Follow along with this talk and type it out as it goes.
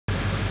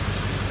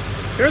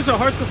Here's a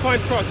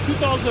hard-to-find truck,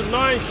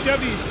 2009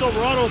 Chevy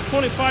Silverado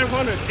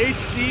 2500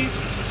 HD,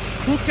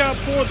 crew cab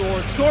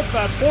 4-door, short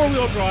bed,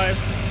 4-wheel drive.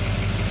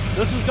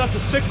 This has got the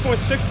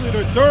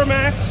 6.6-liter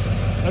Duramax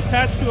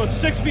attached to a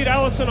 6-speed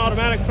Allison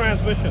automatic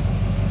transmission.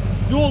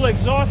 Dual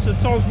exhaust, it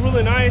sounds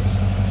really nice.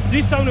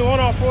 Z71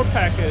 off-road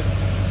package,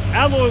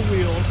 alloy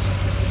wheels,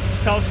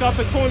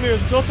 telescopic tow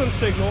mirrors, built-in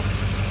signal.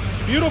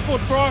 Beautiful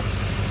truck,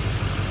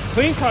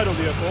 clean title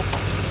vehicle.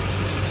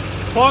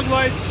 Fog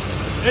lights,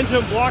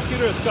 engine block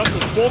heater, it's got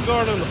this bull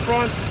guard on the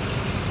front.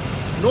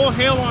 No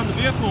hail on the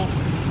vehicle.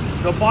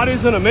 The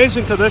body's in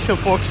amazing condition,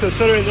 folks,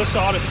 considering this is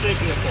an out-of-state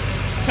vehicle.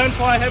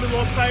 10-ply heavy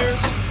load tires.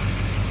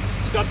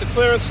 It's got the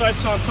clearance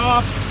sights on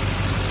top.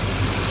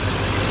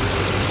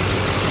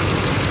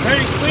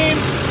 Very clean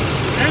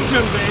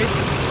engine bay.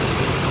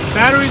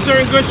 Batteries are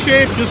in good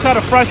shape, just had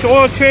a fresh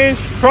oil change.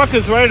 Truck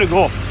is ready to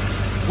go.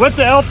 With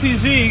the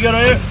LTZ, you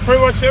got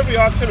pretty much every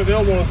option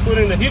available,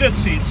 including the heated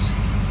seats,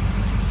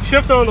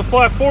 shift on the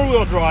fly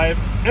 4-wheel drive,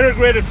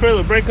 integrated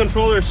trailer, brake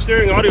controller,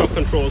 steering, audio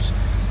controls.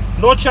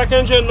 No check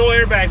engine, no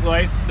airbag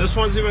light. This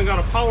one's even got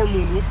a power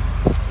moonroof.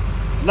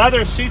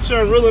 Leather seats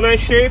are in really nice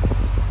shape.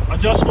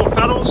 Adjustable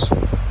pedals.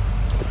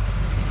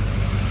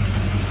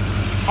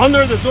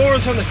 Under the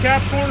doors and the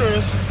cab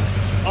corners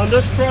on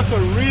this truck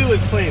are really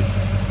clean.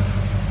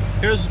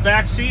 Here's the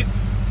back seat,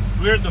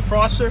 rear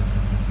defroster.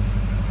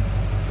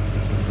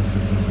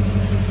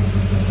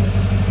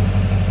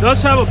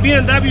 Does have a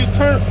BMW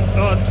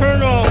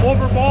turn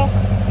over ball.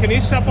 Can you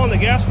step on the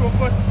gas real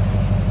quick?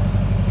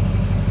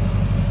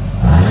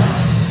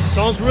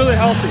 Sounds really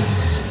healthy.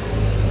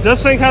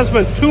 This thing has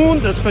been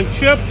tuned, it's been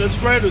chipped, it's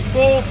ready to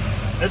tow,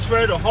 it's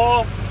ready to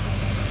haul.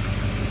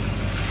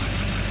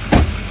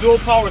 Dual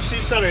power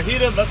seats that are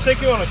heated. Let's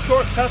take you on a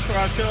short test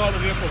ride, show you how the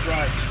vehicle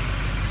drives.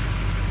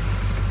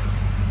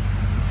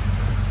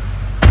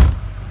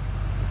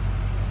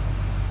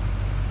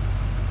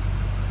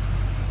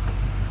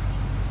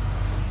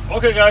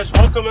 Okay guys,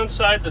 welcome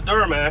inside the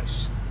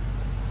Duramax.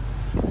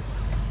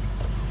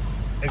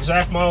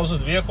 Exact models of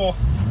the vehicle.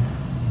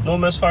 No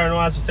misfire,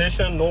 no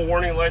agitation, no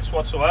warning lights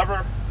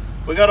whatsoever.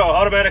 We got an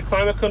automatic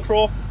climate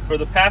control for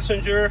the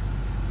passenger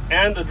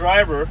and the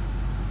driver,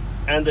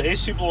 and the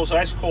AC blows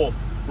ice cold.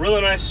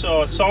 Really nice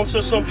sound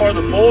system for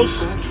the Bose.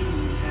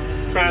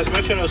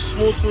 Transmission is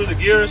smooth through the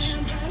gears.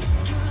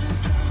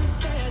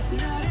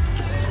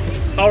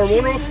 Power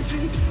moonroof.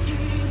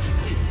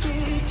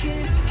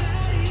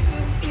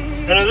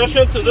 In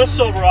addition to this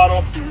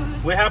Silverado,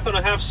 we happen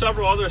to have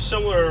several other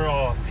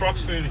similar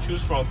trucks for you to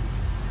choose from.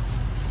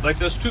 Like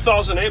this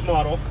 2008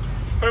 model.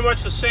 Pretty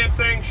much the same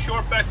thing,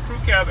 short back crew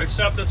cab,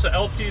 except it's a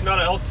LT, not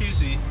a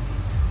LTZ.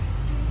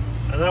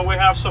 And then we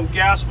have some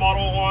gas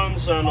model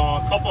ones and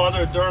a couple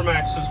other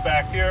Duramaxes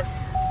back here.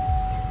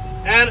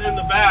 And in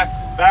the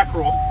back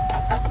row,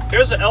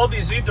 here's an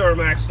LBZ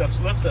Duramax that's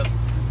lifted.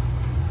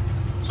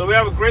 So we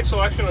have a great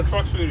selection of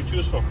trucks for you to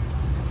choose from.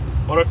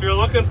 But if you're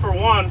looking for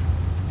one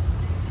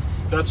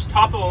that's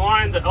top of the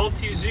line, the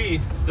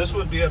LTZ, this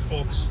would be it,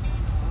 folks.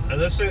 And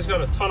this thing's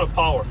got a ton of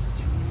power.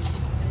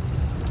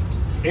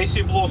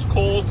 AC blows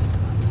cold.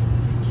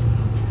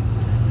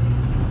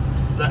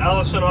 The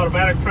Allison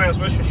automatic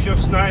transmission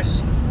shifts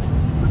nice.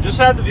 Just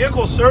had the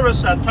vehicle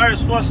serviced at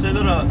Tires Plus. They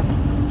did a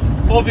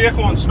full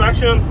vehicle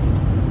inspection.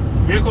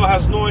 Vehicle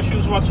has no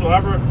issues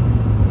whatsoever.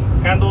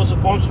 Handles the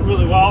bumps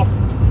really well.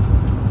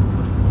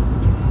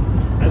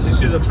 As you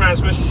see, the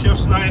transmission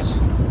shifts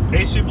nice.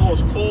 AC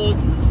blows cold.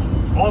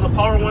 All the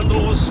power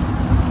windows,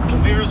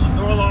 the mirrors, the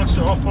door locks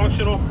are all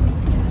functional.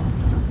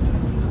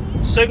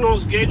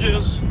 Signals,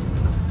 gauges,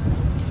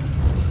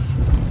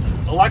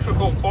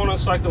 electrical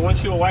components like the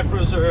windshield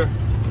wipers are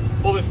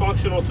fully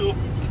functional too.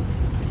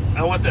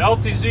 And with the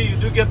LTZ, you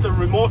do get the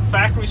remote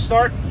factory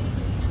start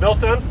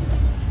built in.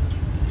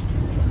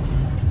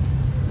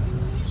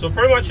 So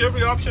pretty much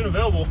every option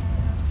available,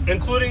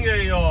 including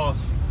a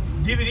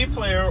DVD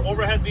player,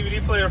 overhead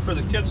DVD player for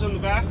the kids in the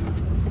back.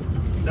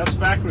 That's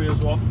factory as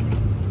well.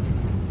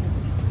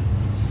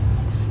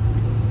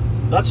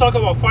 Let's talk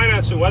about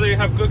financing. Whether you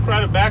have good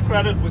credit, bad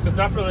credit, we could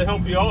definitely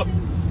help you out.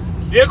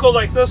 Vehicle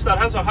like this that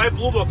has a high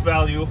Blue Book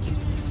value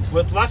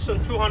with less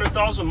than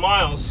 200,000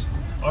 miles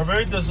are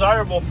very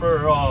desirable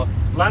for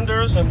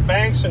lenders and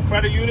banks and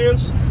credit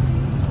unions.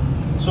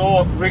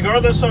 So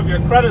regardless of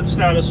your credit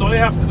status, all you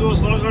have to do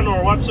is log on to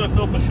our website,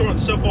 fill up a short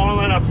and simple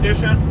online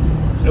application.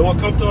 It will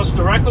come to us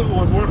directly. We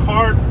would work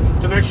hard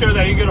to make sure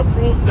that you get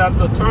approved at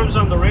the terms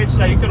and the rates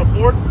that you can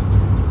afford.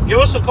 Give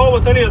us a call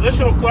with any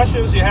additional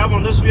questions you have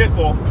on this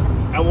vehicle,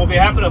 and we'll be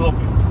happy to help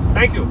you.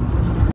 Thank you.